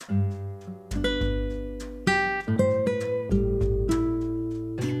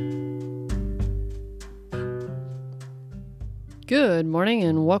Good morning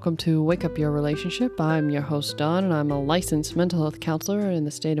and welcome to Wake Up Your Relationship. I'm your host, Dawn, and I'm a licensed mental health counselor in the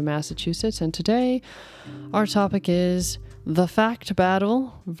state of Massachusetts. And today, our topic is the fact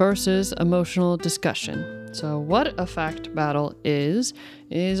battle versus emotional discussion. So what a fact battle is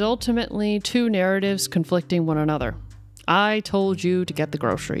ultimately two narratives conflicting one another. I told you to get the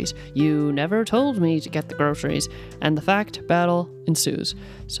groceries. You never told me to get the groceries. And the fact battle ensues.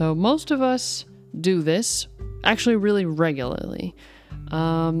 So most of us do this actually really regularly.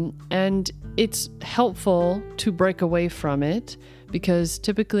 And it's helpful to break away from it because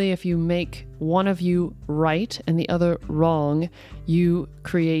typically if you make one of you right and the other wrong, you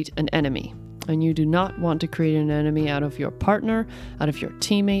create an enemy. And you do not want to create an enemy out of your partner, out of your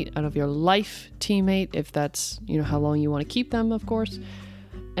teammate, out of your life teammate, if that's, how long you want to keep them, of course.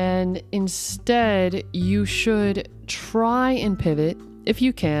 And instead, you should try and pivot if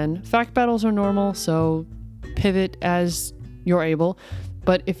you can. Fact battles are normal, so pivot as you're able.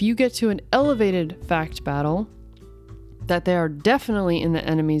 But if you get to an elevated fact battle, that they are definitely in the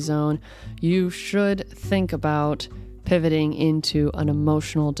enemy zone, you should think about pivoting into an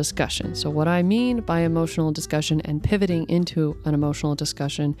emotional discussion. So what I mean by emotional discussion and pivoting into an emotional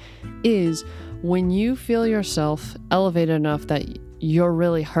discussion is when you feel yourself elevated enough that you're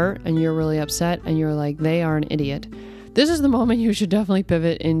really hurt and you're really upset and you're like, they are an idiot. This is the moment you should definitely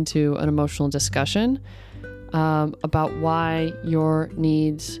pivot into an emotional discussion about why your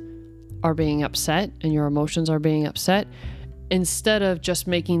needs are being upset and your emotions are being upset, instead of just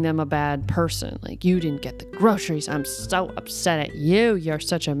making them a bad person. Like, you didn't get the groceries. I'm so upset at you. You're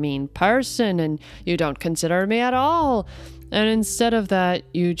such a mean person and you don't consider me at all. And instead of that,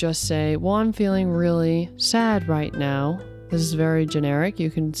 you just say, well, I'm feeling really sad right now. This is very generic.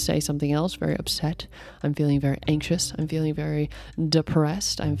 You can say something else, very upset. I'm feeling very anxious. I'm feeling very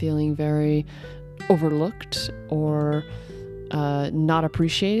depressed. I'm feeling very overlooked or not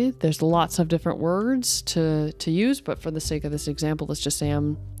appreciated. There's lots of different words to use, but for the sake of this example, let's just say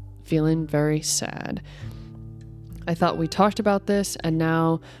I'm feeling very sad. I thought we talked about this, and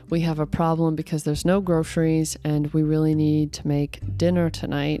now we have a problem because there's no groceries and we really need to make dinner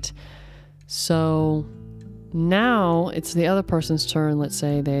tonight. So now it's the other person's turn. Let's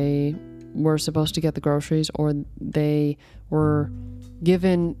say they were supposed to get the groceries, or they were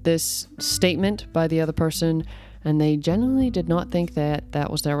given this statement by the other person and they genuinely did not think that that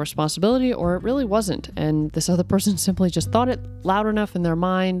was their responsibility, or it really wasn't. And this other person simply just thought it loud enough in their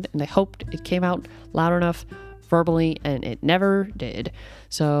mind and they hoped it came out loud enough verbally, and it never did.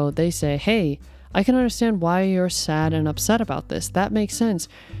 So they say, hey, I can understand why you're sad and upset about this. That makes sense.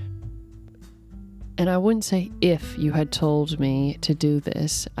 And I wouldn't say if you had told me to do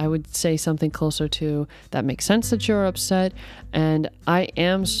this. I would say something closer to, that makes sense that you're upset, and I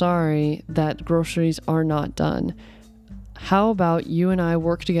am sorry that groceries are not done. How about you and I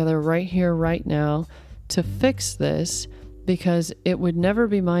work together right here, right now to fix this, because it would never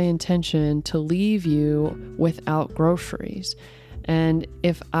be my intention to leave you without groceries. And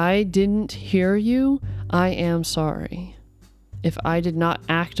if I didn't hear you, I am sorry. If I did not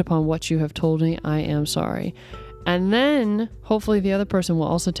act upon what you have told me, I am sorry. And then hopefully the other person will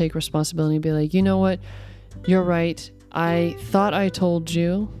also take responsibility and be like, you know what? You're right. I thought I told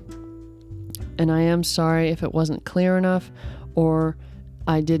you, and I am sorry if it wasn't clear enough, or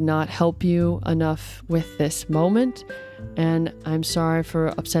I did not help you enough with this moment. And I'm sorry for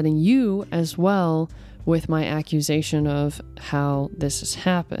upsetting you as well with my accusation of how this has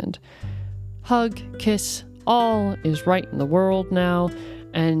happened. Hug, kiss, all is right in the world now,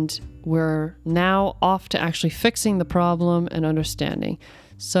 and we're now off to actually fixing the problem and understanding.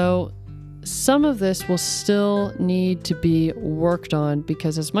 So some of this will still need to be worked on,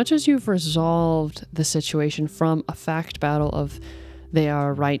 because as much as you've resolved the situation from a fact battle of they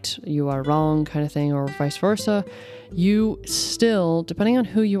are right, you are wrong kind of thing, or vice versa, you still, depending on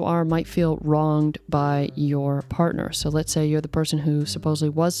who you are, might feel wronged by your partner. So let's say you're the person who supposedly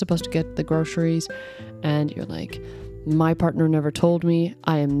was supposed to get the groceries, and you're like, my partner never told me.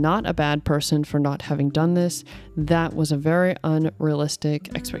 I am not a bad person for not having done this. That was a very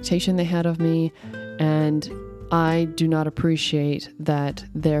unrealistic expectation they had of me, and I do not appreciate that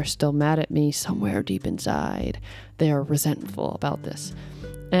they're still mad at me somewhere deep inside. They are resentful about this.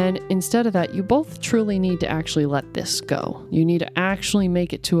 And instead of that, you both truly need to actually let this go. You need to actually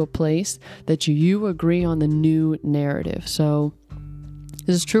make it to a place that you agree on the new narrative. So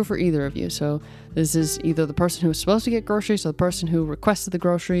this is true for either of you. So this is either the person who was supposed to get groceries or the person who requested the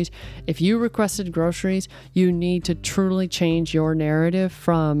groceries. If you requested groceries, you need to truly change your narrative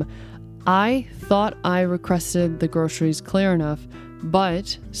from, I thought I requested the groceries clear enough,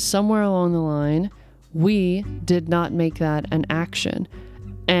 but somewhere along the line, We did not make that an action.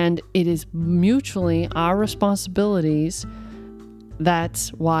 And it is mutually our responsibilities. That's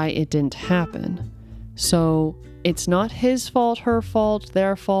why it didn't happen. So it's not his fault, her fault,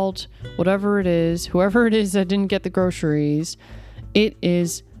 their fault, whatever it is, whoever it is that didn't get the groceries. It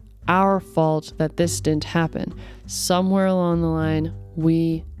is our fault that this didn't happen. Somewhere along the line,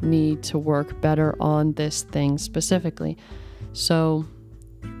 we need to work better on this thing specifically. So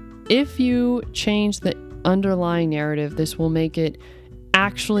if you change the underlying narrative, this will make it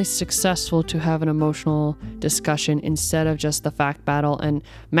actually successful to have an emotional discussion instead of just the fact battle and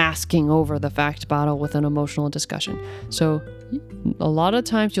masking over the fact battle with an emotional discussion. So a lot of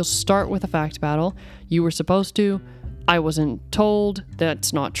times you'll start with a fact battle. You were supposed to, I wasn't told,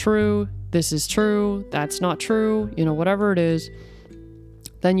 that's not true, this is true, that's not true, whatever it is.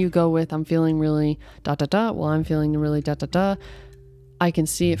 Then you go with, I'm feeling really ... well, I'm feeling really ... I can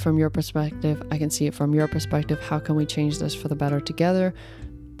see it from your perspective. I can see it from your perspective. How can we change this for the better together?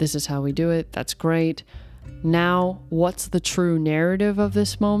 This is how we do it. That's great. Now, what's the true narrative of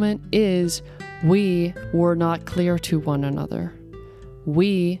this moment is we were not clear to one another.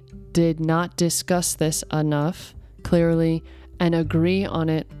 We did not discuss this enough clearly and agree on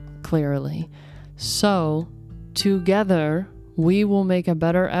it clearly. So, together, we will make a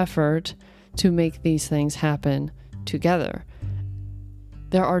better effort to make these things happen together.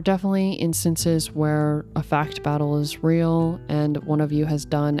 There are definitely instances where a fact battle is real and one of you has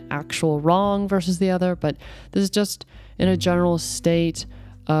done actual wrong versus the other, but this is just in a general state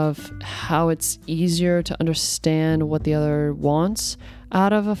of how it's easier to understand what the other wants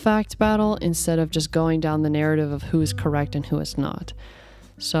out of a fact battle instead of just going down the narrative of who is correct and who is not.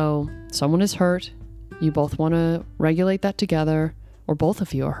 So someone is hurt, you both want to regulate that together, or both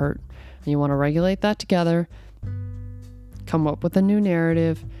of you are hurt and you want to regulate that together, come up with a new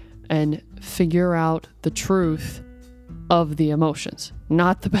narrative and figure out the truth of the emotions,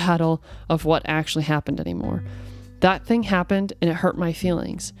 not the battle of what actually happened anymore. That thing happened and it hurt my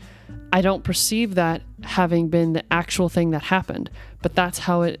feelings. I don't perceive that having been the actual thing that happened, but that's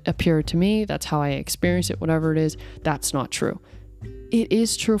how it appeared to me. That's how I experience it, whatever it is. That's not true. It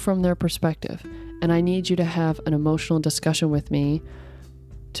is true from their perspective, and I need you to have an emotional discussion with me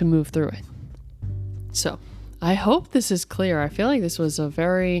to move through it. So, I hope this is clear. I feel like this was a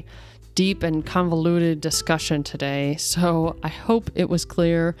very deep and convoluted discussion today, so I hope it was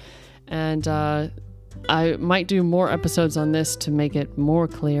clear, and I might do more episodes on this to make it more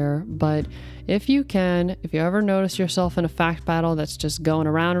clear, but if you ever notice yourself in a fact battle that's just going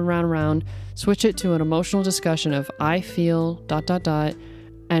around and round and round, switch it to an emotional discussion of I feel ...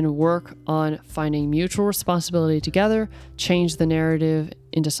 and work on finding mutual responsibility together, change the narrative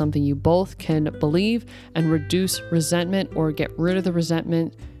into something you both can believe, and reduce resentment or get rid of the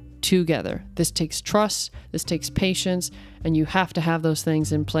resentment together. This takes trust, this takes patience, and you have to have those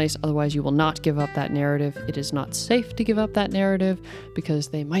things in place, otherwise you will not give up that narrative. It is not safe to give up that narrative because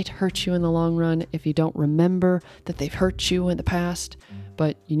they might hurt you in the long run if you don't remember that they've hurt you in the past,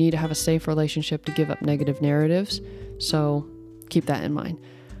 but you need to have a safe relationship to give up negative narratives, so keep that in mind.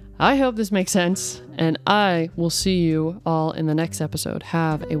 I hope this makes sense, and I will see you all in the next episode.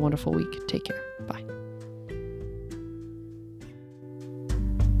 Have a wonderful week. Take care. Bye.